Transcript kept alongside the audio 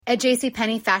At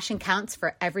JCPenney, fashion counts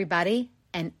for everybody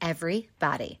and every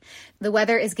body. The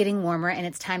weather is getting warmer and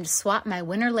it's time to swap my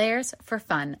winter layers for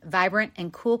fun, vibrant,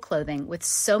 and cool clothing. With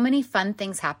so many fun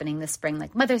things happening this spring,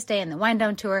 like Mother's Day and the Wind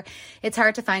Down Tour, it's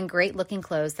hard to find great looking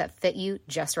clothes that fit you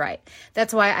just right.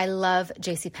 That's why I love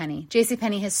JCPenney.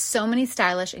 JCPenney has so many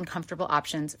stylish and comfortable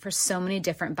options for so many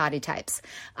different body types.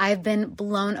 I've been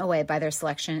blown away by their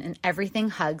selection, and everything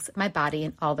hugs my body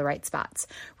in all the right spots.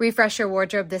 Refresh your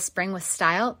wardrobe this spring with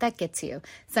style that gets you.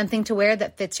 Something to wear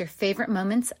that fits your favorite moments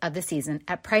of the season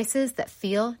at prices that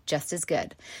feel just as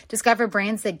good. Discover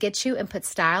brands that get you and put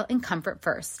style and comfort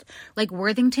first, like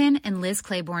Worthington and Liz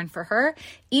Claiborne for her,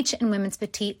 each in women's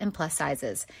petite and plus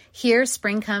sizes. Here,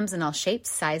 spring comes in all shapes,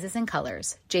 sizes, and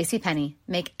colors. JCPenney,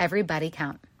 make everybody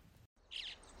count.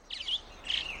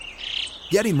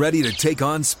 Getting ready to take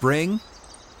on spring?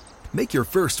 Make your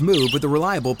first move with the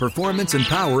reliable performance and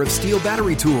power of Steel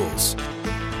battery tools.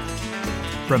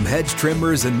 From hedge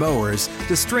trimmers and mowers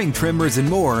to string trimmers and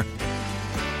more,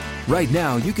 right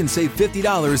now you can save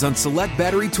 $50 on select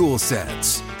battery tool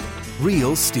sets.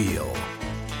 Real Steel.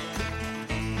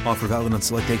 Offer valid on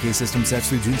select AK system sets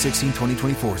through June 16,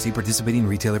 2024. See participating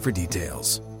retailer for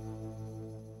details.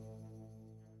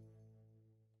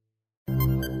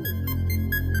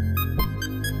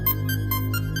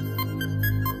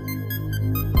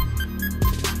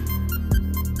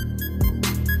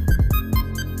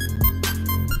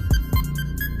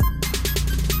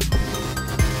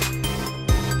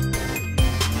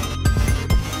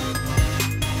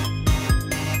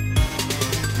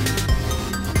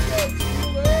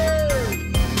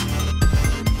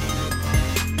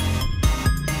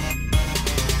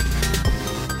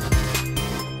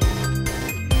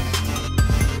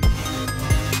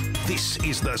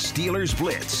 Steelers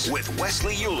Blitz with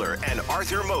Wesley Euler and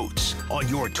Arthur Moats on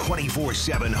your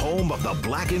 24/7 home of the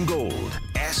black and gold,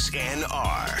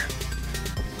 SNR.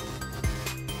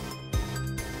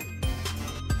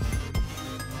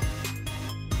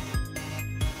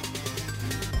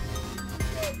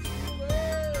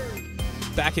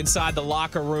 Back inside the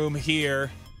locker room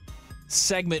here.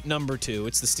 Segment number 2.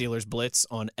 It's the Steelers Blitz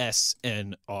on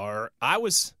SNR.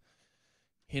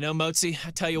 Moatsy,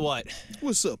 I tell you what.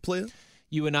 What's up, player?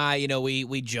 You and I,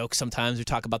 we joke sometimes. We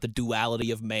talk about the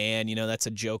duality of man. That's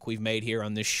a joke we've made here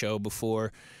on this show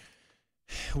before.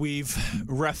 We've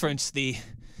referenced the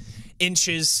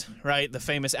inches, right? The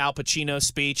famous Al Pacino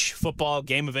speech, football,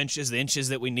 game of inches. The inches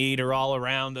that we need are all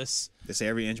around us. They say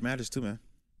every inch matters too, man.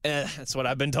 That's what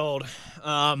I've been told.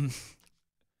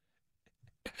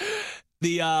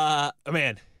 The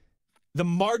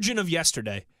margin of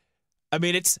yesterday.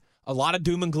 It's a lot of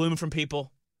doom and gloom from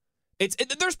people.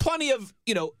 There's plenty of,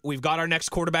 we've got our next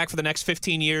quarterback for the next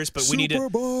 15 years, but we need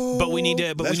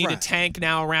to tank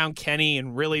now around Kenny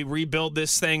and really rebuild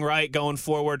this thing right going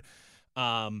forward.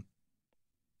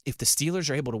 If the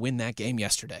Steelers are able to win that game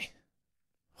yesterday,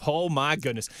 oh my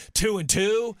goodness,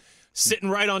 2-2, sitting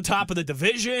right on top of the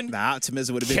division. The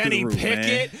optimism would have been through the roof,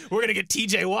 Pickett, man. we're going to get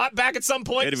TJ Watt back at some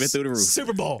point. It would have been through the roof.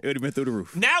 Super Bowl. It would have been through the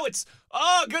roof. Now it's,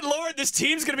 oh, good Lord, this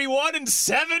team's going to be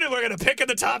 1-7, and we're going to pick in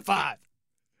the top 5.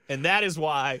 And that is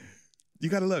why you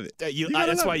gotta love it.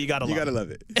 That's why you gotta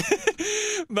love it.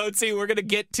 Moatsy, we're gonna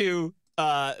get to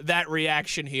that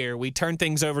reaction here. We turn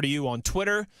things over to you on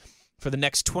Twitter for the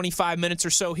next 25 minutes or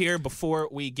so here before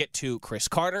we get to Chris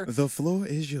Carter. The floor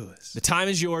is yours. The time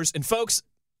is yours. And folks,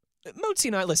 Moatsy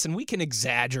and I, listen, we can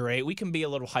exaggerate. We can be a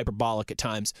little hyperbolic at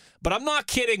times. But I'm not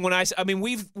kidding when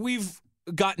we've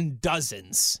gotten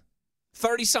dozens,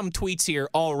 30-some tweets here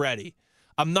already.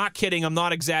 I'm not kidding. I'm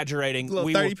not exaggerating. A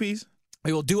little 30 piece.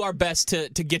 We will do our best to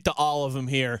get to all of them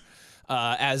here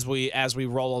as we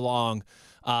roll along.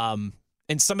 And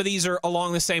some of these are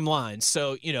along the same lines.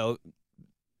 So,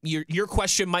 your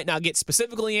question might not get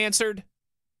specifically answered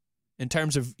in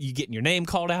terms of you getting your name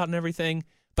called out and everything.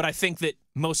 But I think that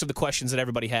most of the questions that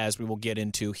everybody has, we will get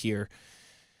into here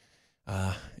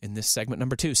in this segment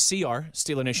number 2. CR,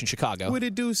 Steeler Nation Chicago. What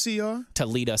it do, CR? To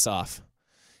lead us off.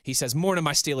 He says, "Morning,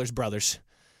 my Steelers brothers.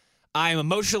 I am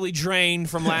emotionally drained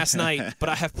from last night, but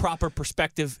I have proper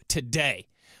perspective today.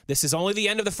 This is only the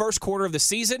end of the first quarter of the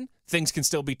season. Things can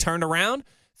still be turned around.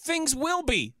 Things will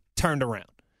be turned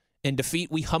around. In defeat,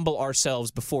 we humble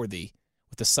ourselves before thee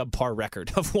with a subpar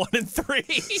record of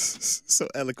 1-3. So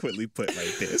eloquently put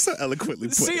right there. So eloquently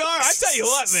put. CR, I tell you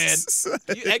what, man.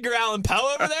 You Edgar Allan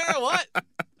Poe over there or what?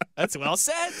 That's well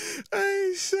said.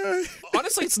 Hey, sure.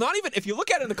 Honestly, it's not even, if you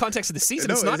look at it in the context of the season,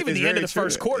 it's not even the end of the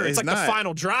first quarter. It's like the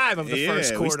final drive of the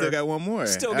first quarter. We still got one more.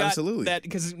 Still Absolutely. got that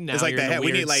because now it's like you're in that. a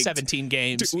weird We need like 17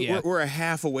 games. We're a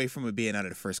half away from it being out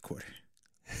of the first quarter.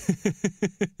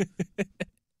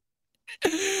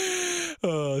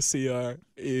 Oh, CR,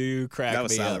 you cracked me That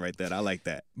was solid up. right there. I like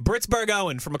that. Britsburg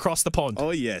Owen from across the pond.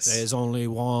 Oh, yes. There's only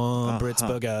one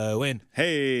Britsburg Owen.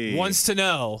 Hey. Wants to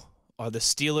know, are the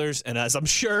Steelers, and as I'm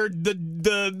sure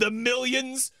the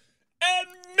millions and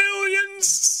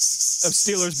millions of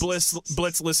Steelers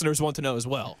Blitz listeners want to know as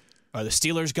well, are the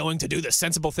Steelers going to do the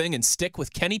sensible thing and stick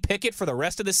with Kenny Pickett for the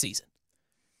rest of the season?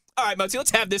 All right, Motzi,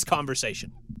 let's have this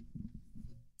conversation.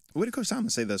 What did Coach Tomlin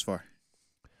say thus far?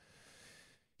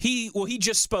 He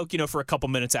just spoke, for a couple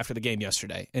minutes after the game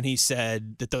yesterday, and he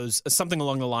said that those, something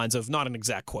along the lines of, not an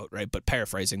exact quote, right, but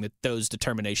paraphrasing, that those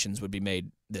determinations would be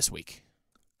made this week.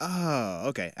 Oh,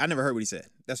 okay. I never heard what he said.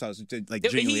 That's why I was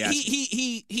genuinely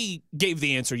asking. He gave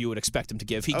the answer you would expect him to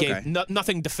give. He Okay. gave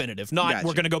nothing definitive. Not Gotcha.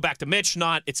 we're going to go back to Mitch.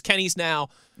 Not it's Kenny's now.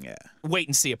 Yeah. Wait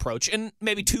and see approach. And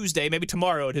maybe Tuesday, maybe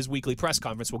tomorrow at his weekly press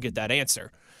conference, we'll get that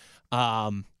answer.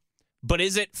 But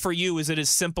is it for you? Is it as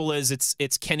simple as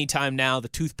it's Kenny time now? The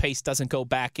toothpaste doesn't go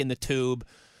back in the tube.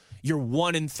 You're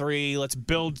 1-3. Let's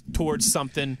build towards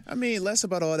something. I mean, less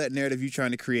about all that narrative you're trying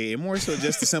to create, and more so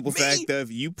just the simple fact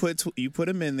of you put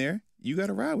him in there. You got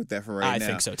to ride with that for right now. I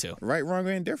think so too. Right, wrong,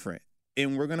 or indifferent.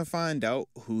 And we're going to find out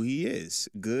who he is,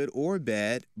 good or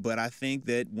bad. But I think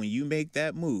that when you make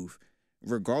that move,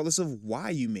 regardless of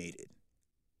why you made it,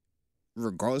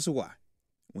 regardless of why,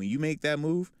 when you make that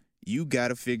move, you got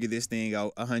to figure this thing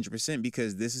out 100%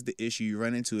 because this is the issue you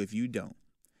run into if you don't.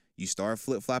 You start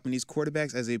flip-flopping these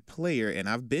quarterbacks as a player, and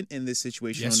I've been in this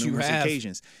situation on numerous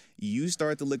occasions. You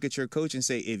start to look at your coach and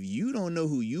say, if you don't know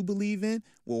who you believe in,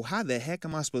 well, how the heck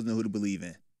am I supposed to know who to believe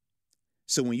in?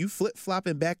 So when you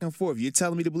flip-flopping back and forth, you're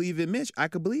telling me to believe in Mitch, I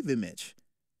could believe in Mitch.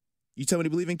 You tell me to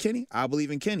believe in Kenny, I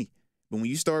believe in Kenny. But when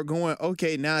you start going,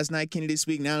 okay, now it's not Kenny this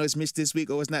week, now it's Mitch this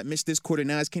week, oh, it's not Mitch this quarter,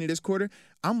 now it's Kenny this quarter,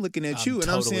 I'm looking at you and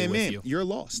I'm saying, man, you're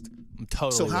lost. I'm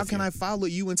totally So how with can you. I follow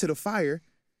you into the fire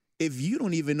if you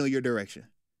don't even know your direction?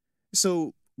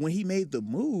 So when he made the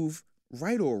move,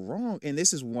 right or wrong, and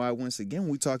this is why, once again,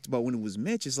 we talked about when it was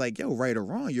Mitch, it's like, yo, right or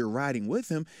wrong, you're riding with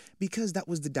him because that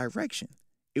was the direction.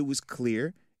 It was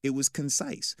clear. It was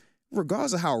concise.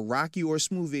 Regardless of how rocky or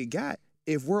smooth it got,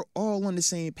 if we're all on the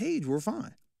same page, we're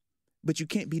fine. But you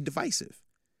can't be divisive.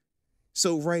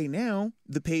 So right now,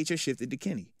 the page has shifted to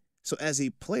Kenny. So as a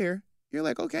player, you're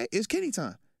like, okay, it's Kenny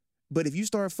time. But if you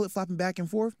start flip-flopping back and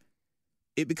forth,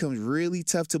 it becomes really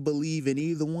tough to believe in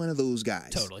either one of those guys.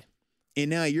 Totally. And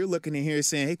now you're looking in here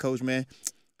saying, hey, coach, man,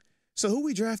 so who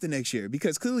we drafting next year?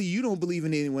 Because clearly you don't believe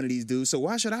in any one of these dudes, so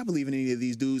why should I believe in any of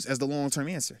these dudes as the long-term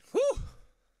answer? Whew.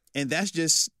 And that's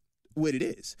just what it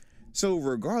is. So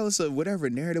regardless of whatever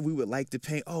narrative we would like to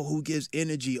paint, oh, who gives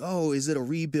energy? Oh, is it a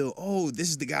rebuild? Oh, this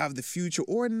is the guy of the future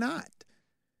or not?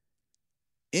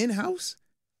 In-house,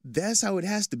 that's how it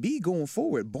has to be going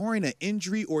forward, barring an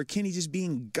injury or Kenny just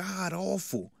being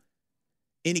god-awful.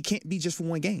 And it can't be just for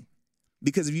one game.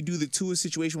 Because if you do the Tua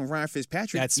situation with Ryan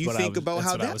Fitzpatrick, you think about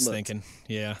how that I was looked. thinking.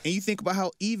 Yeah. And you think about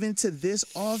how even to this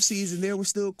offseason, there were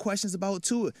still questions about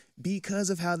Tua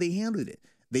because of how they handled it.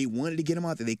 They wanted to get him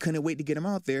out there. They couldn't wait to get him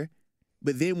out there.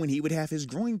 But then when he would have his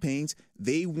growing pains,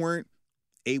 they weren't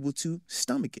able to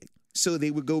stomach it. So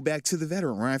they would go back to the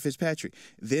veteran, Ryan Fitzpatrick.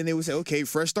 Then they would say, okay,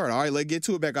 fresh start. All right, let's get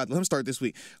Tua back out. Let him start this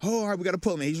week. Oh, all right, we got to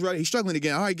pull him. He's struggling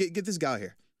again. All right, get this guy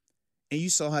here. And you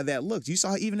saw how that looked. You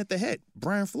saw even at the head,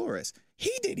 Brian Flores.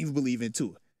 He didn't even believe in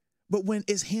Tua. But when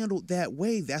it's handled that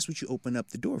way, that's what you open up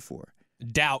the door for.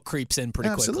 Doubt creeps in pretty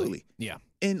quickly. Absolutely. Yeah.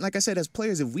 And like I said, as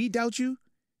players, if we doubt you,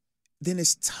 then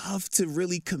it's tough to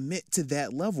really commit to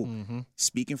that level. Mm-hmm.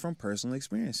 Speaking from personal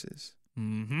experiences.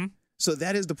 Mm-hmm. So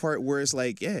that is the part where it's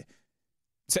like, yeah,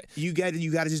 you got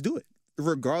to just do it,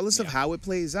 regardless of how it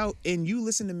plays out. And you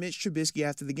listen to Mitch Trubisky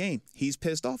after the game. He's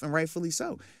pissed off, and rightfully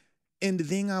so. And the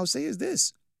thing I would say is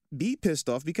this. Be pissed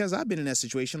off because I've been in that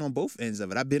situation on both ends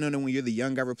of it. I've been on it when you're the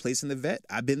young guy replacing the vet.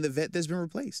 I've been the vet that's been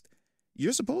replaced.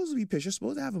 You're supposed to be pissed. You're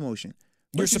supposed to have emotion.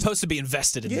 You're supposed to be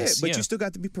invested in this. Yeah, but you still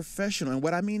got to be professional. And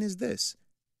what I mean is this.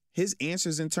 His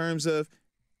answers in terms of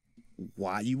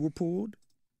why you were pulled,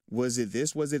 was it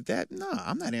this, was it that? No,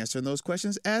 I'm not answering those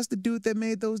questions. Ask the dude that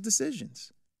made those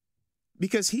decisions.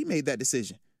 Because he made that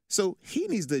decision. So he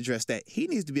needs to address that. He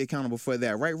needs to be accountable for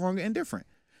that, right, wrong, or indifferent.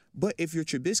 But if you're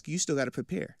Trubisky, you still got to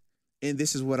prepare. And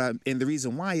this is and the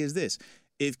reason why is this.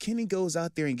 If Kenny goes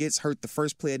out there and gets hurt the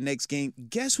first play of next game,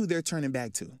 guess who they're turning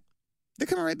back to? They're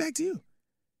coming right back to you.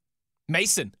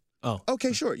 Mason. Oh.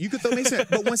 Okay, sure. You could throw Mason.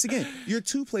 But once again, you're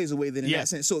 2 plays away then in that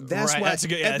sense. So that's why that's at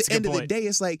the end of the day,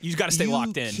 it's like you got to stay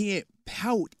locked in. You can't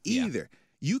pout either.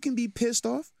 You can be pissed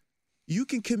off. You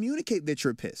can communicate that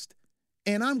you're pissed.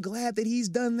 And I'm glad that he's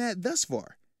done that thus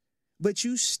far. But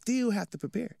you still have to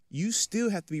prepare. You still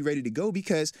have to be ready to go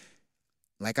because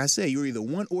like I said, you're either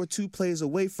 1 or 2 plays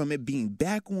away from it being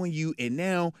back on you, and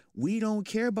now we don't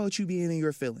care about you being in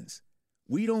your feelings.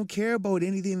 We don't care about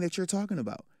anything that you're talking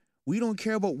about. We don't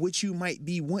care about what you might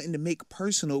be wanting to make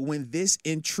personal when this,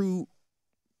 in true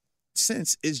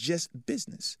sense, is just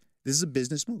business. This is a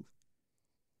business move.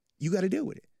 You got to deal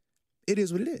with it. It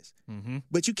is what it is. Mm-hmm.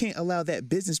 But you can't allow that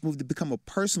business move to become a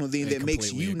personal thing that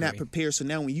makes you not prepared. So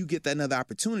now when you get that another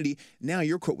opportunity, now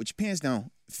you're caught with your pants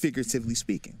down, figuratively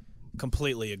speaking.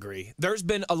 Completely agree. There's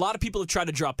been a lot of people who try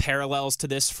to draw parallels to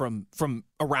this from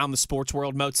around the sports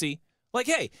world, Mozi. Like,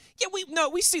 hey, yeah,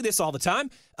 we see this all the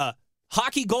time.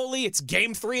 Hockey goalie, it's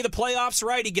game 3 of the playoffs,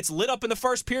 right? He gets lit up in the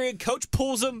first period, coach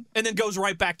pulls him, and then goes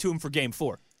right back to him for game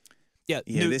 4. Yeah,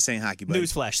 this ain't hockey, buddy.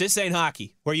 Newsflash, this ain't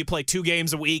hockey, where you play 2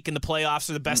 games a week and the playoffs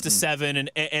are the best of 7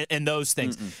 and those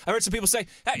things. I heard some people say,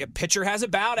 hey, a pitcher has a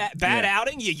bad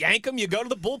outing, you yank him, you go to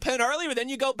the bullpen earlier, then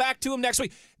you go back to him next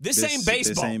week. This ain't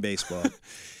baseball. This ain't baseball.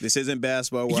 This isn't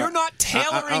basketball. You're not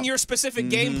tailoring your specific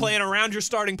game plan around your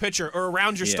starting pitcher or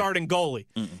around your starting goalie.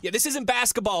 Yeah, this isn't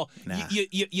basketball. Nah.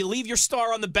 You leave your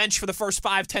star on the bench for the first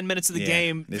 5-10 minutes of the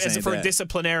game for a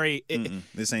disciplinary.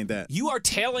 This ain't that. You are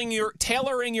tailoring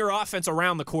your offense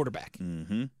around the quarterback.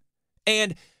 Mm-hmm.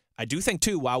 And I do think,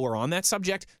 too, while we're on that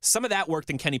subject, some of that worked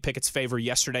in Kenny Pickett's favor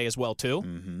yesterday as well, too.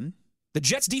 Mm-hmm. The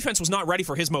Jets' defense was not ready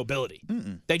for his mobility.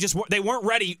 Mm-mm. They weren't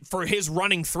ready for his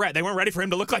running threat. They weren't ready for him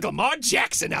to look like Lamar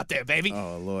Jackson out there, baby.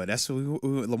 Oh, Lord. That's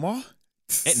Lamar?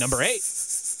 Hey, number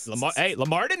 8.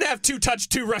 Lamar didn't have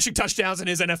 2 rushing touchdowns in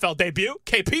his NFL debut.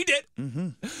 KP did.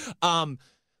 Mm-hmm.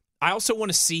 I also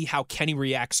want to see how Kenny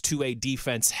reacts to a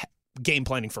defense game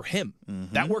planning for him.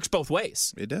 Mm-hmm. That works both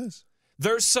ways. It does.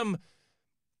 There's some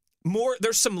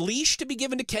leash to be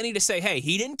given to Kenny to say, hey,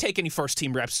 he didn't take any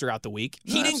first-team reps throughout the week.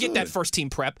 He didn't get that first-team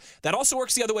prep. That also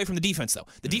works the other way from the defense, though.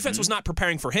 The defense was not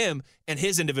preparing for him and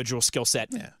his individual skill set.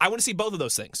 Yeah. I want to see both of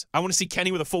those things. I want to see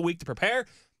Kenny with a full week to prepare.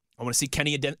 I want to see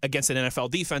Kenny against an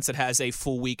NFL defense that has a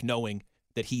full week knowing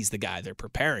that he's the guy they're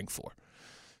preparing for.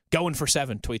 Going for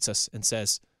 7 tweets us and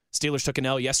says, Steelers took an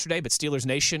L yesterday, but Steelers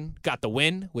Nation got the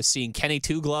win with seeing Kenny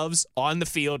 2 gloves on the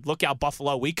field. Look out,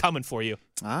 Buffalo. We coming for you.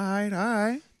 All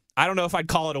right. I don't know if I'd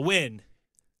call it a win,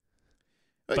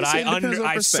 but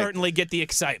I certainly get the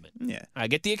excitement. Yeah. I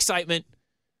get the excitement,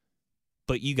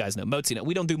 but you guys know, Mozi,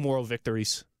 we don't do moral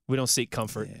victories. We don't seek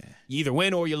comfort. Yeah. You either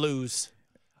win or you lose,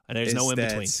 and there's no in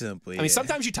between. Simple, I mean,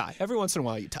 sometimes you tie. Every once in a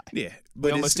while you tie. Yeah.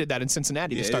 We almost did that in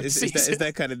Cincinnati to start the season. It's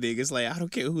that kind of thing. It's like, I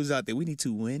don't care who's out there. We need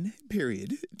to win,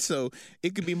 period. So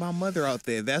it could be my mother out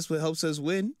there. If that's what helps us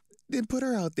win, then put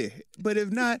her out there. But if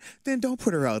not, then don't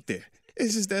put her out there.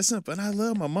 It's just that simple, and I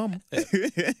love my mama.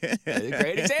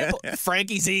 Great example.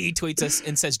 Frankie Z tweets us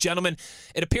and says, gentlemen,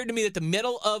 it appeared to me that the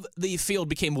middle of the field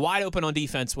became wide open on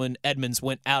defense when Edmonds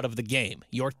went out of the game.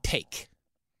 Your take?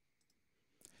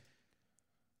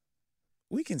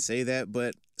 We can say that,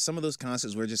 but some of those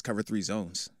concepts were just cover 3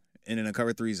 zones. And in a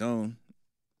cover 3 zone,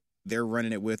 they're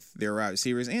running it with their wide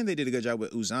receivers, and they did a good job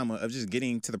with Uzomah of just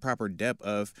getting to the proper depth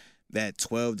of that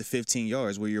 12 to 15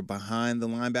 yards where you're behind the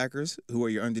linebackers who are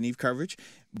your underneath coverage,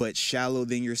 but shallow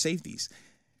than your safeties.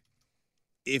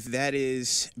 If that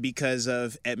is because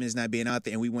of Edmonds not being out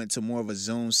there and we went to more of a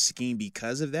zone scheme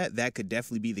because of that, that could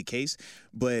definitely be the case.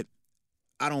 But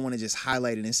I don't want to just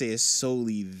highlight it and say it's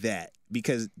solely that,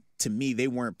 because to me, they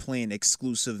weren't playing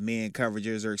exclusive man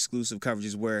coverages or exclusive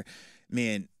coverages where,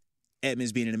 man,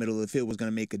 Edmonds being in the middle of the field was going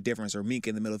to make a difference, or Mink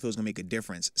in the middle of the field was going to make a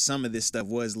difference. Some of this stuff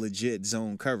was legit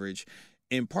zone coverage.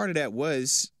 And part of that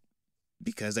was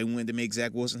because they wanted to make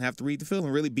Zach Wilson have to read the field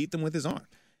and really beat them with his arm.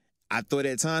 I thought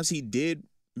at times he did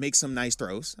make some nice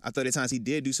throws. I thought at times he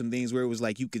did do some things where it was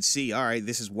like you could see, all right,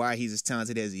 this is why he's as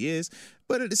talented as he is.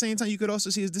 But at the same time, you could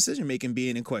also see his decision-making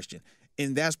being in question.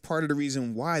 And that's part of the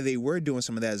reason why they were doing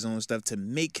some of that zone stuff, to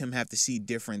make him have to see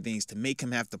different things, to make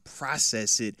him have to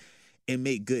process it and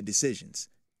make good decisions.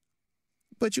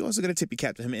 But you also got to tip your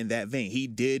cap to him in that vein. He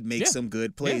did make some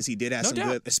good plays. He did have some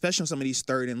good, especially on some of these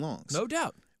 3rd and longs. No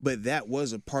doubt. But that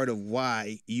was a part of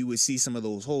why you would see some of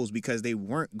those holes, because they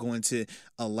weren't going to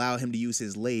allow him to use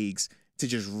his legs to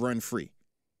just run free.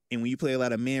 And when you play a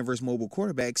lot of man versus mobile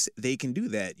quarterbacks, they can do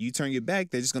that. You turn your back,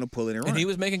 they're just going to pull it and run. And he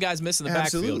was making guys miss in the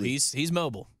backfield. He's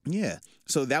mobile. Yeah.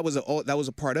 So that was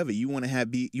a part of it. You want to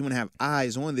have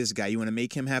eyes on this guy. You want to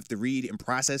make him have to read and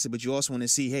process it, but you also want to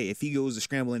see, hey, if he goes to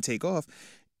scramble and take off,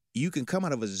 you can come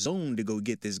out of a zone to go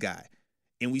get this guy.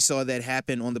 And we saw that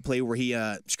happen on the play where he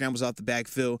scrambles off the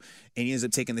backfield and he ends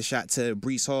up taking the shot to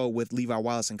Breece Hall with Levi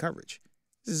Wallace in coverage.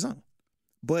 This is zone.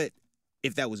 But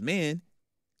if that was man,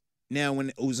 Now,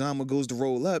 when Uzomah goes to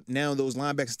roll up, now those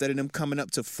linebackers, instead of them coming up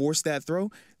to force that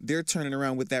throw, they're turning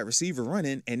around with that receiver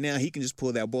running, and now he can just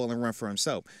pull that ball and run for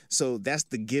himself. So that's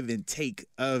the give and take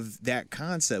of that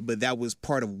concept, but that was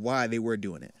part of why they were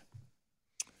doing it.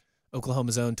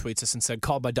 Oklahoma's Own tweets us and said,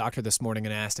 called my doctor this morning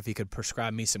and asked if he could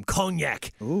prescribe me some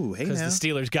cognac. Ooh, hey now. Because the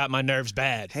Steelers got my nerves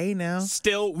bad. Hey now.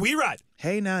 Still, we ride.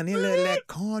 Hey now, need a little that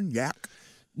cognac.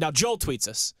 Now, Joel tweets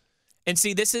us. And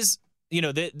see, this is,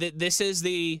 this is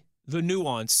the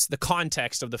nuance, the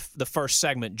context of the first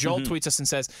segment. Joel tweets us and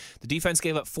says, the defense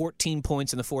gave up 14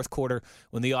 points in the fourth quarter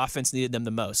when the offense needed them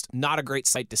the most. Not a great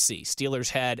sight to see. Steelers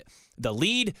had the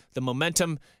lead, the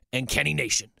momentum, and Kenny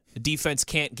Nation. The defense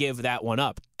can't give that one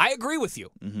up. I agree with you.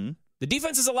 Mm-hmm. The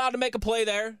defense is allowed to make a play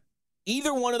there.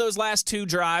 Either one of those last two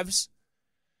drives.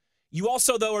 You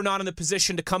also, though, are not in the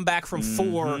position to come back from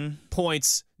 4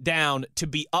 points down to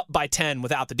be up by 10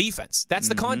 without the defense. That's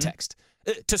the context.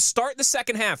 To start the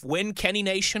second half, when Kenny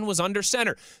Nation was under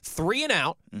center, 3 and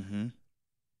out,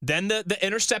 then the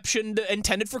interception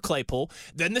intended for Claypool,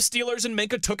 then the Steelers and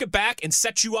Minka took it back and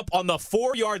set you up on the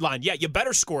 4-yard line. Yeah, you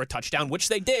better score a touchdown, which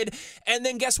they did. And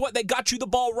then guess what? They got you the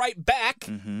ball right back,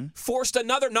 forced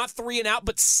another, not 3 and out,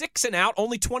 but 6 and out,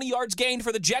 only 20 yards gained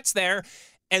for the Jets there.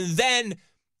 And then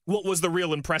what was the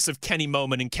real impressive Kenny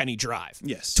moment and Kenny drive?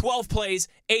 Yes. 12 plays,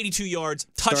 82 yards,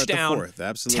 touchdown,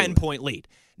 10-point lead.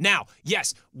 Now,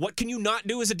 yes, what can you not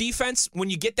do as a defense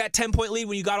when you get that 10-point lead,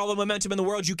 when you got all the momentum in the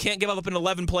world? You can't give up an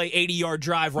 11-play, 80-yard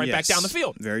drive right back down the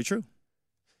field. Very true.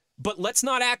 But let's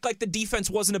not act like the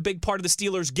defense wasn't a big part of the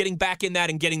Steelers getting back in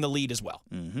that and getting the lead as well.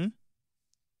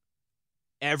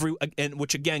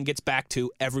 Which, again, gets back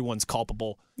to everyone's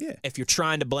culpable. Yeah. If you're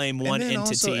trying to blame one entity,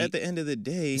 also at the end of the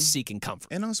day, seeking comfort.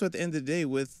 And also at the end of the day,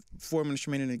 with 4 minutes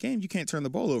remaining in the game, you can't turn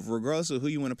the ball over. Regardless of who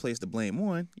you want to place the blame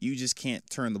on, you just can't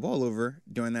turn the ball over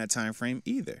during that time frame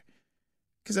either.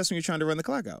 Because that's when you're trying to run the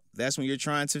clock out. That's when you're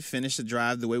trying to finish the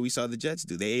drive the way we saw the Jets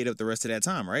do. They ate up the rest of that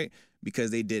time, right?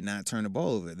 Because they did not turn the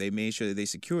ball over. They made sure that they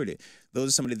secured it. Those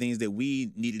are some of the things that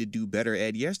we needed to do better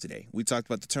at yesterday. We talked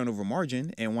about the turnover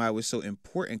margin and why it was so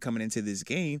important coming into this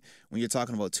game when you're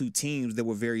talking about two teams that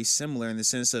were very similar in the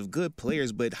sense of good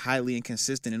players but highly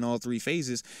inconsistent in all 3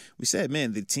 phases. We said,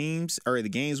 man, the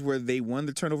games where they won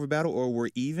the turnover battle or were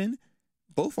even,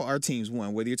 both of our teams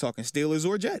won, whether you're talking Steelers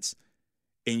or Jets.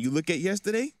 And you look at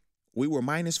yesterday, we were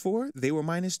 -4, they were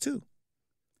 -2.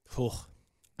 Oh.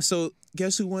 So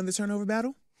guess who won the turnover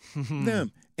battle?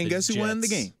 Them. And guess who won the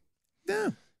game?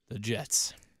 Them. The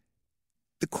Jets.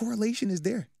 The correlation is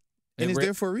there. And it's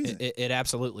there for a reason. It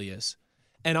absolutely is.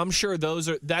 And I'm sure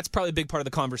that's probably a big part of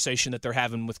the conversation that they're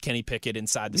having with Kenny Pickett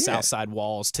inside the Southside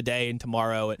walls today and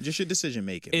tomorrow. Just your decision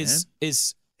making, man.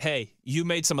 Hey, you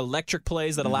made some electric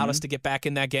plays that allowed us to get back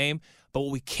in that game, but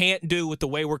what we can't do with the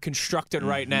way we're constructed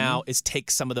right now is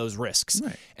take some of those risks.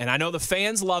 Right. And I know the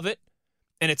fans love it,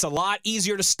 and it's a lot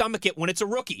easier to stomach it when it's a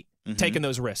rookie taking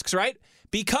those risks, right?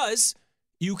 Because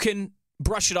you can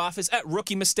brush it off as a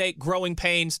rookie mistake, growing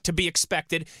pains, to be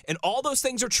expected, and all those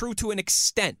things are true to an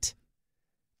extent.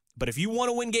 But if you want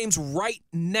to win games right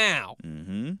now,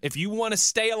 if you want to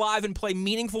stay alive and play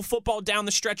meaningful football down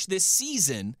the stretch this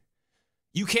season,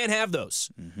 you can't have those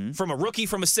from a rookie,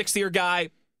 from a 6th-year guy,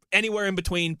 anywhere in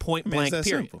between, point blank, it's that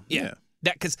period. simple. Yeah.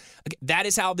 Because that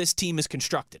is how this team is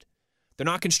constructed. They're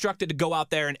not constructed to go out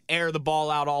there and air the ball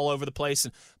out all over the place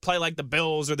and play like the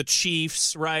Bills or the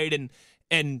Chiefs, right,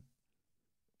 and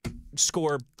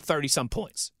score 30-some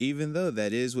points. Even though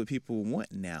that is what people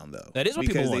want now, though. That is what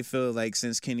people want. Because they feel like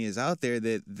since Kenny is out there,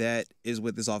 that is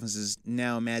what this offense is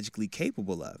now magically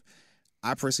capable of.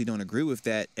 I personally don't agree with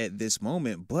that at this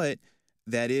moment, but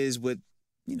that is what,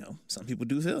 some people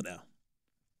do feel now.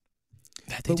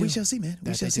 We shall see, man.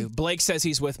 We shall see. Blake says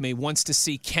he's with me, wants to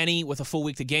see Kenny with a full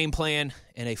week to game plan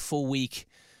and a full week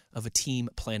of a team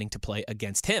planning to play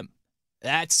against him.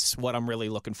 That's what I'm really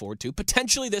looking forward to.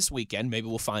 Potentially this weekend. Maybe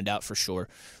we'll find out for sure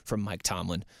from Mike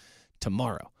Tomlin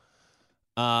tomorrow.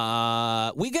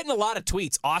 We getting a lot of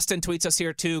tweets. Austin tweets us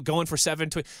here too, going for 7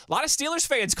 tweets. A lot of Steelers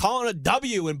fans calling a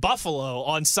W in Buffalo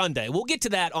on Sunday. We'll get to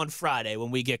that on Friday when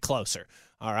we get closer.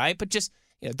 All right, but just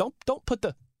don't put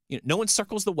the no one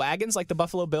circles the wagons like the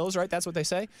Buffalo Bills, right? That's what they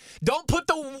say. Don't put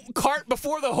the cart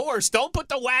before the horse. Don't put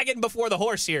the wagon before the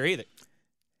horse here either.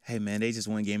 Hey man, they just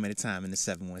one game at a time in the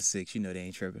 716. They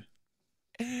ain't tripping.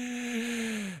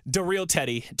 DeReal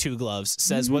Teddy, 2 gloves,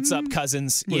 says, "What's up,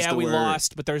 cousins? We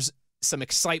lost, but there's some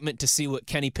excitement to see what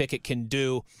Kenny Pickett can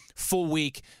do. Full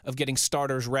week of getting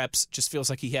starters reps. Just feels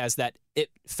like he has that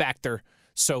it factor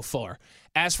so far.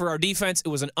 As for our defense, it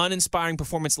was an uninspiring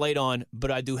performance late on,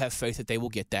 but I do have faith that they will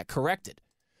get that corrected.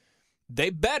 They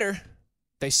better.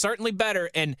 They certainly better.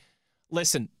 And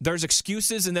listen, there's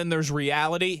excuses and then there's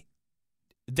reality.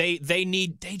 They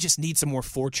just need some more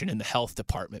fortune in the health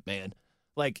department, man.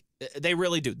 Like, they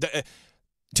really do.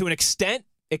 To an extent,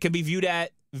 it can be viewed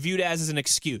as an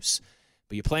excuse.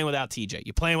 But you're playing without TJ.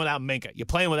 You're playing without Minka. You're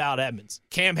playing without Edmonds.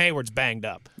 Cam Hayward's banged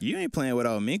up. You ain't playing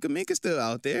without Minka. Minka's still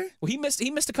out there. Well, he missed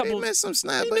a couple. He missed some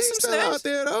snaps, but he's still out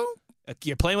there, though.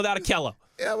 You're playing without Akello.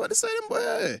 Yeah, I was about to say them,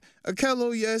 boy.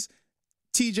 Akello, yes.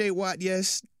 TJ Watt,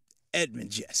 yes.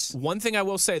 Edmonds, yes. One thing I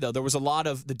will say, though, there was a lot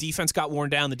of the defense got worn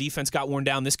down.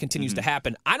 This continues to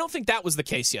happen. I don't think that was the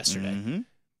case yesterday. Mm-hmm.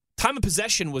 Time of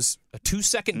possession was a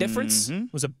 2-second difference.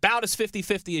 It was about as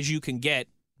 50-50 as you can get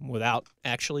without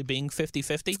actually being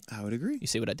 50-50. I would agree. You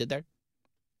see what I did there?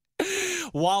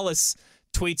 Wallace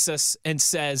tweets us and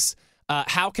says,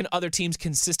 how can other teams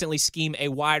consistently scheme a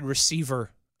wide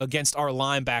receiver against our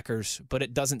linebackers, but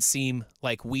it doesn't seem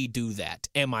like we do that?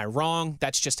 Am I wrong?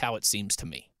 That's just how it seems to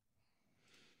me.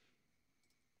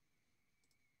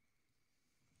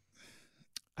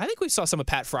 I think we saw some of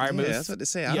Pat Freiermuth. Yeah, that's what to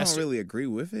say. I don't really agree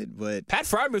with it, but Pat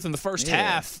Freiermuth in the first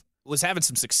half was having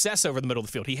some success over the middle of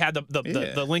the field. He had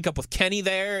the link up with Kenny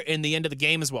there in the end of the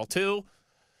game as well too.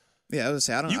 Yeah, I would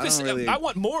say I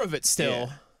want more of it still. Yeah.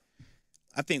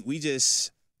 I think we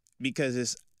just, because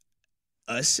it's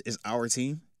us, it's our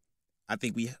team, I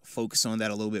think we focus on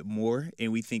that a little bit more,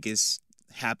 and we think it's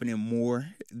happening more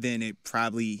than it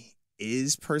probably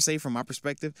is per se from my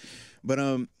perspective. But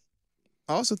I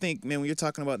also think, man, when you're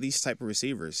talking about these type of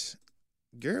receivers,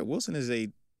 Garrett Wilson is a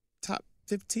top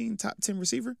 15, top 10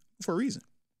 receiver for a reason.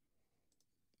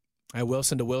 A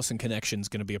Wilson to Wilson connection is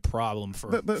going to be a problem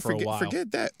for a while.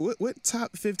 Forget that. What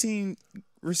top 15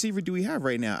 receiver do we have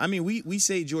right now? I mean, we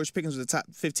say George Pickens was a top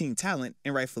 15 talent,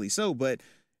 and rightfully so, but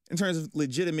in terms of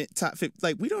legitimate top 15,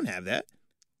 like, we don't have that.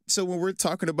 So when we're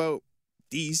talking about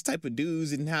these type of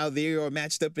dudes and how they are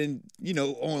matched up in,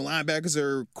 on linebackers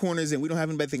or corners, and we don't have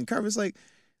anybody that can cover, it's like,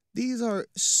 these are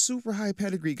super high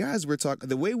pedigree guys we're talking.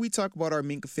 The way we talk about our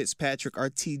Minkah Fitzpatrick, our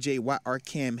TJ Watt, our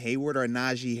Cam Hayward, our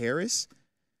Najee Harris,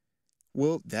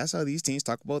 well, that's how these teams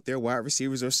talk about their wide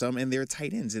receivers or some and their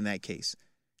tight ends in that case.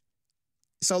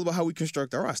 It's all about how we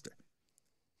construct our roster.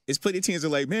 It's plenty of teams that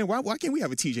are like, man, why can't we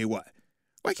have a TJ Watt?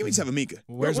 Why can't we just have a Minkah?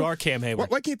 Where's our Cam Hayward?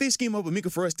 Why can't they scheme up a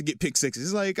Minkah for us to get pick sixes?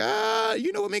 It's like,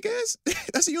 you know what Minkah is?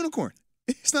 That's a unicorn.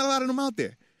 It's not a lot of them out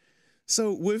there.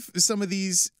 So with some of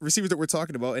these receivers that we're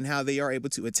talking about and how they are able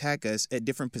to attack us at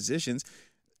different positions,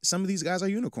 some of these guys are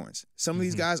unicorns. Some of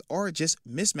these guys are just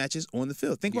mismatches on the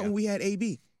field. Think about when we had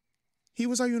AB. He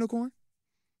was our unicorn.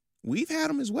 We've had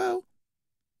him as well.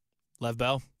 Lev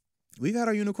Bell. We've had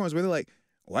our unicorns where they're like,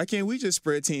 why can't we just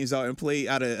spread teams out and play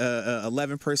out of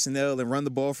 11 personnel and run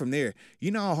the ball from there?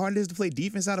 You know how hard it is to play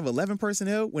defense out of 11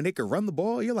 personnel when they could run the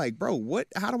ball? You're like, bro, what?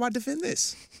 How do I defend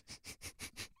this?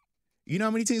 You know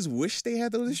how many teams wish they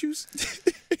had those issues?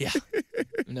 Yeah,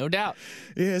 no doubt.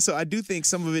 Yeah, so I do think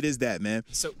some of it is that, man.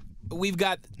 So we've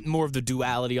got more of the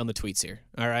duality on the tweets here,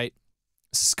 all right?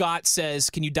 Scott says,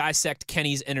 can you dissect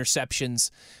Kenny's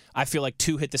interceptions? I feel like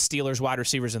 2 hit the Steelers wide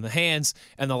receivers in the hands,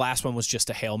 and the last one was just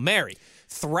a Hail Mary.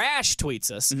 Thrash tweets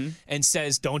us and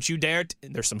says, don't you dare,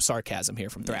 there's some sarcasm here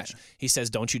from Thrash. He says,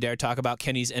 don't you dare talk about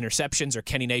Kenny's interceptions or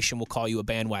Kenny Nation will call you a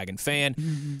bandwagon fan.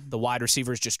 The wide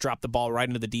receivers just dropped the ball right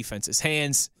into the defense's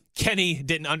hands. Kenny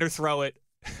didn't underthrow it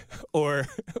or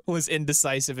was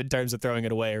indecisive in terms of throwing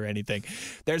it away or anything.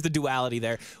 There's the duality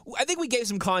there. I think we gave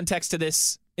some context to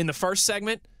this in the first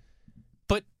segment,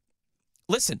 but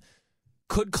listen,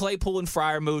 could Claypool and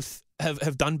Freiermuth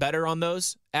have done better on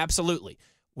those? Absolutely.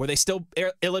 Were they still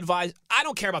ill-advised? I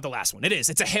don't care about the last one.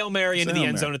 It's a Hail Mary into the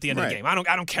end zone at the end of the game. I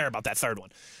don't care about that third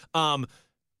one.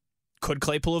 Could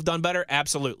Claypool have done better?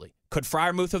 Absolutely. Could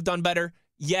Freiermuth have done better?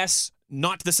 Yes.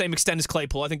 Not to the same extent as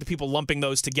Claypool. I think the people lumping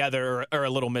those together are a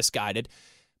little misguided.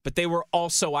 But they were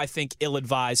also, I think,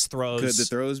 ill-advised throws. Could the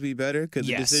throws be better? Could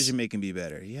the decision-making be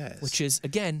better? Yes. Which is,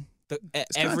 again,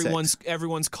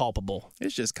 everyone's culpable.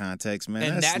 It's just context, man.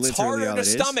 And that's harder to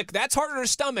stomach. That's harder to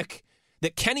stomach.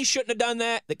 That Kenny shouldn't have done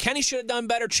that. That Kenny should have done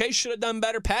better. Chase should have done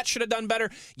better. Pat should have done better.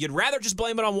 You'd rather just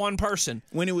blame it on one person.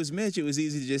 When it was Mitch, it was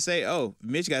easy to just say, oh,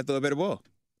 Mitch got to throw a better ball.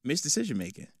 Mitch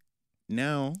decision-making.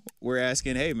 Now we're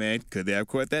asking, hey, man, could they have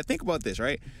caught that? Think about this,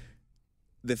 right?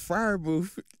 The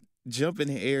Freiermuth jump in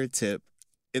the air tip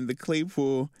and the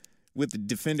Claypool with the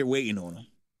defender waiting on him.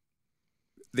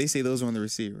 They say those are on the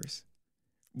receivers.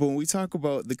 But when we talk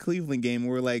about the Cleveland game,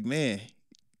 we're like, man,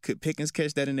 could Pickens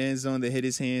catch that in the end zone that hit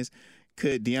his hands?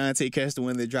 Could Deontay catch the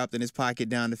one that dropped in his pocket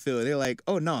down the field? They're like,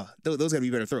 oh, no, those got to be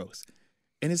better throws.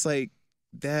 And it's like,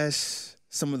 that's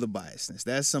some of the biasness.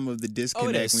 That's some of the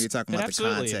disconnect when you're talking about the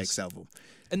context of them.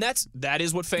 And that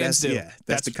is what fans do. Yeah,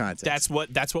 that's the context. That's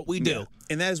what we do. Yeah.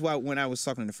 And that is why when I was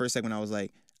talking in the first segment, I was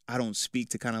like, I don't speak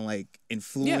to kind of like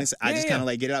influence. I just kind of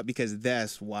like get it out because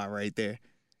that's why right there.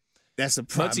 That's a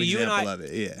prime example of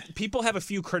it. Yeah. People have a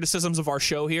few criticisms of our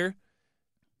show here.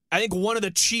 I think one of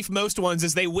the chief most ones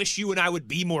is they wish you and I would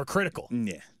be more critical.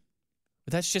 Yeah.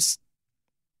 But that's just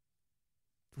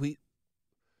we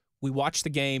watch the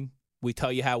game. We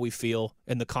tell you how we feel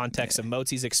in the context of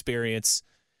Mozi's experience,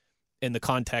 in the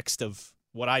context of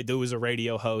what I do as a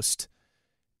radio host.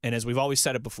 And as we've always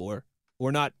said it before,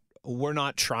 we're not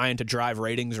trying to drive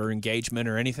ratings or engagement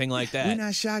or anything like that. We're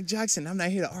not Shock Jackson. I'm not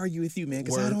here to argue with you, man,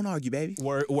 because I don't argue, baby.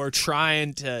 We're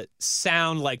trying to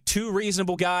sound like two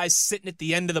reasonable guys sitting at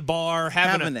the end of the bar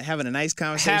having a nice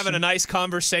conversation. Having a nice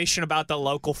conversation about the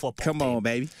local football team. Come on,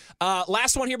 baby.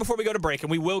 Last one here before we go to break, and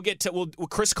we will get to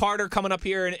Chris Carter coming up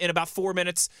here in about 4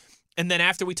 minutes. And then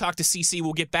after we talk to CC,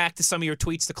 we'll get back to some of your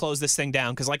tweets to close this thing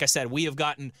down. Because like I said, we have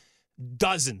gotten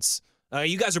dozens.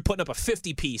 You guys are putting up a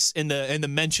 50-piece in the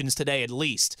mentions today at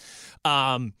least.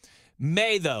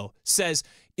 May, though, says,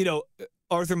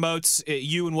 Arthur Moats,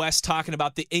 you and Wes talking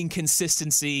about the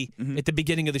inconsistency at the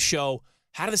beginning of the show.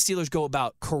 How do the Steelers go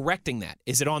about correcting that?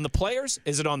 Is it on the players?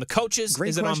 Is it on the coaches? Great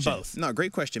Is it question. on both? No,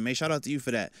 great question, May. Shout out to you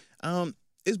for that.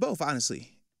 It's both, honestly.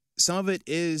 Some of it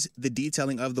is the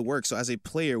detailing of the work. So as a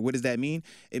player, what does that mean?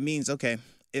 It means, okay,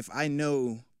 if I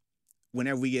know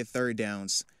whenever we get third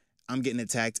downs, I'm getting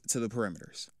attacked to the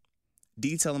perimeters.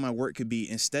 Detailing my work could be,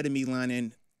 instead of me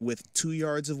lining with 2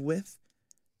 yards of width,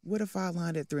 what if I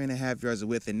lined at 3.5 yards of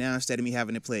width, and now instead of me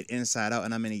having to play it inside out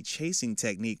and I'm in a chasing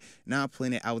technique, now I'm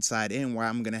playing it outside in where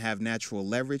I'm going to have natural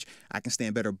leverage, I can stay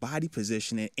in better body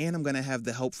positioning, and I'm going to have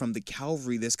the help from the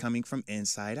cavalry that's coming from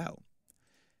inside out.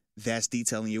 That's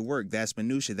detailing your work. That's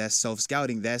minutia. That's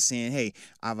self-scouting. That's saying, hey,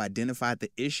 I've identified the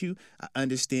issue. I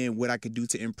understand what I could do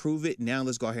to improve it. Now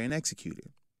let's go ahead and execute it.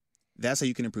 That's how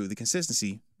you can improve the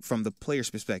consistency from the player's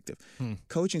perspective.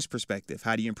 Coaching's perspective,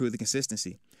 how do you improve the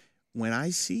consistency? When I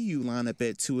see you line up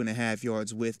at 2.5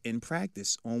 yards width in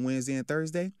practice on Wednesday and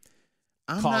Thursday,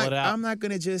 I'm not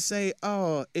going to just say,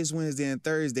 oh, it's Wednesday and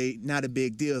Thursday, not a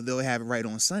big deal, they'll have it right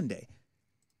on Sunday.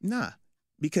 Nah,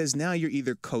 because now you're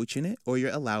either coaching it or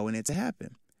you're allowing it to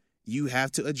happen. You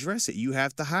have to address it. You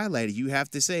have to highlight it. You have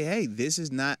to say, hey, this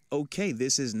is not okay.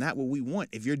 This is not what we want.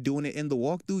 If you're doing it in the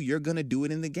walkthrough, you're going to do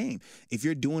it in the game. If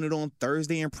you're doing it on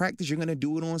Thursday in practice, you're going to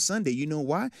do it on Sunday. You know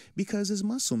why? Because it's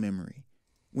muscle memory.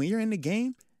 When you're in the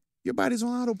game, your body's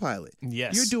on autopilot.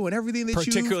 Yes. You're doing everything that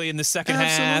particularly in the second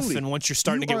half and once you're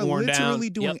starting to get worn down. You are literally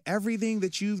doing everything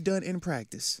that you've done in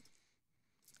practice.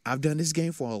 I've done this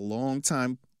game for a long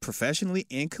time, professionally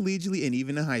and collegially and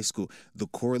even in high school. The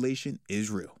correlation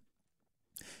is real.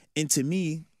 And to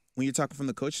me, when you're talking from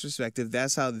the coach's perspective,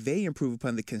 that's how they improve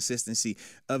upon the consistency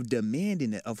of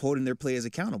demanding it, of holding their players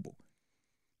accountable.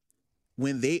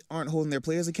 When they aren't holding their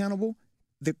players accountable,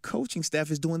 the coaching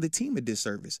staff is doing the team a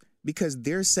disservice because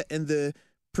they're setting the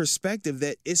perspective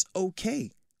that it's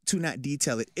okay to not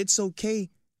detail it. It's okay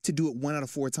to do it 1 out of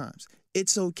 4 times.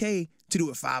 It's okay to do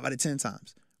it 5 out of 10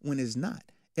 times when it's not.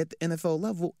 At the NFL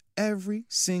level, every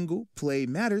single play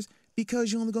matters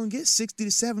because you're only going to get 60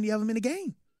 to 70 of them in a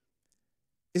game.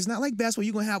 It's not like basketball.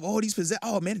 You're going to have all these possessions.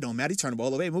 Oh, man, it don't matter. He turned the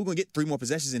ball away. We're going to get 3 more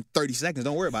possessions in 30 seconds.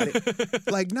 Don't worry about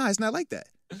it. Nah, it's not like that.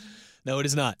 No, it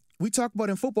is not. We talk about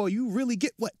in football, you really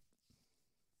get,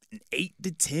 8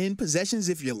 to 10 possessions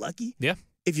if you're lucky? Yeah.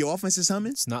 If your offense is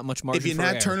humming? It's not much margin for error. If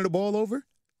you're not turning the ball over?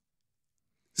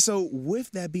 So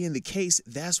with that being the case,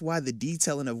 that's why the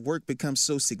detailing of work becomes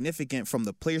so significant from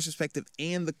the player's perspective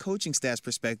and the coaching staff's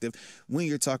perspective when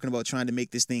you're talking about trying to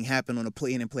make this thing happen on a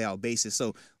play-in and play-out basis.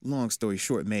 So long story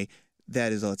short, May,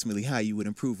 that is ultimately how you would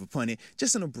improve upon it,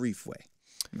 just in a brief way,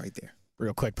 right there.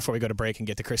 Real quick, before we go to break and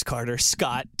get to Chris Carter,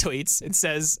 Scott tweets and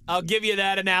says, I'll give you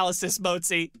that analysis,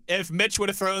 Mozi. If Mitch would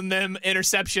have thrown them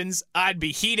interceptions, I'd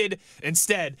be heated.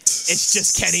 Instead, it's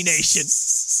just Kenny Nation.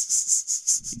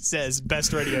 He says,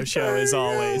 best radio show as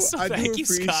always. So thank you,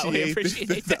 Scott. We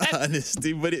appreciate the that.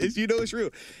 honesty, but it's true.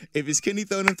 If it's Kenny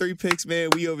throwing them 3 picks, man,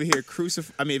 we over here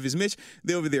if it's Mitch,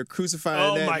 they're over there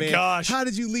crucifying that, man. Oh, my gosh. How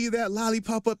did you leave that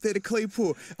lollipop up there to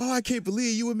Claypool? Oh, I can't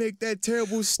believe you would make that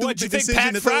terrible, stupid decision.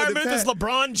 What, you think Pat Freiermuth is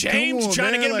LeBron James on,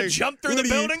 trying man. to get him to jump through the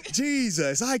building?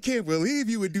 Jesus, I can't believe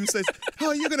you would do such.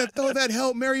 How you're going to throw that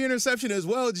Hail Mary interception as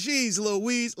well? Jeez,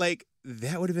 Louise.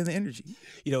 That would have been the energy.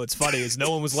 You know what's funny is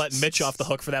no one was letting Mitch off the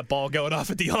hook for that ball going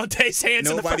off at Deontay's hands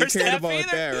in the first Nobody cared half about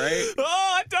either. that, right? Oh,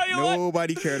 I tell you what.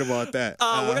 Nobody cared about that.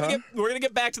 We're gonna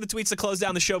get back to the tweets to close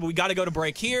down the show, but we got to go to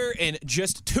break here in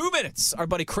just 2 minutes. Our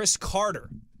buddy Chris Carter,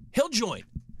 he'll join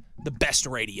the best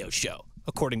radio show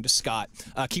according to Scott.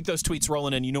 Keep those tweets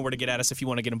rolling in. You know where to get at us if you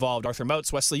want to get involved. Arthur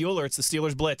Moats, Wesley Euler, it's the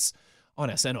Steelers Blitz on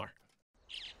SNR.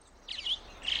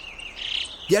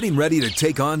 Getting ready to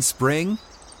take on spring?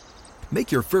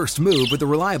 Make your first move with the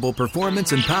reliable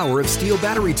performance and power of Steel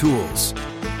battery tools.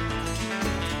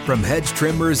 From hedge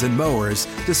trimmers and mowers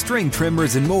to string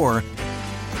trimmers and more,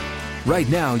 right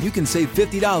now you can save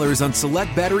 $50 on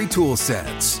select battery tool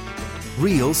sets.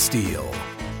 Real Steel.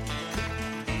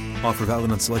 Offer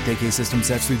valid on select AK system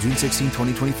sets through June 16,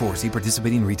 2024. See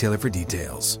participating retailer for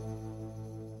details.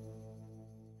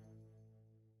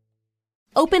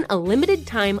 Open a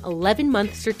limited-time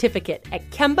 11-month certificate at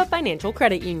Kemba Financial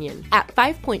Credit Union. At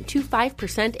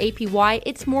 5.25% APY,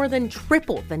 it's more than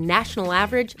triple the national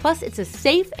average, plus it's a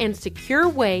safe and secure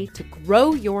way to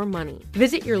grow your money.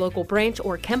 Visit your local branch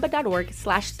or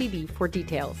kemba.org/CD for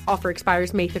details. Offer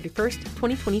expires May 31st,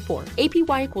 2024.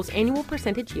 APY equals annual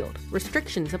percentage yield.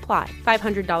 Restrictions apply.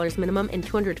 $500 minimum and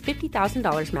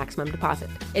 $250,000 maximum deposit.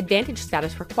 Advantage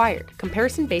status required.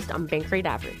 Comparison based on bank rate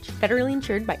average. Federally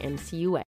insured by NCUA.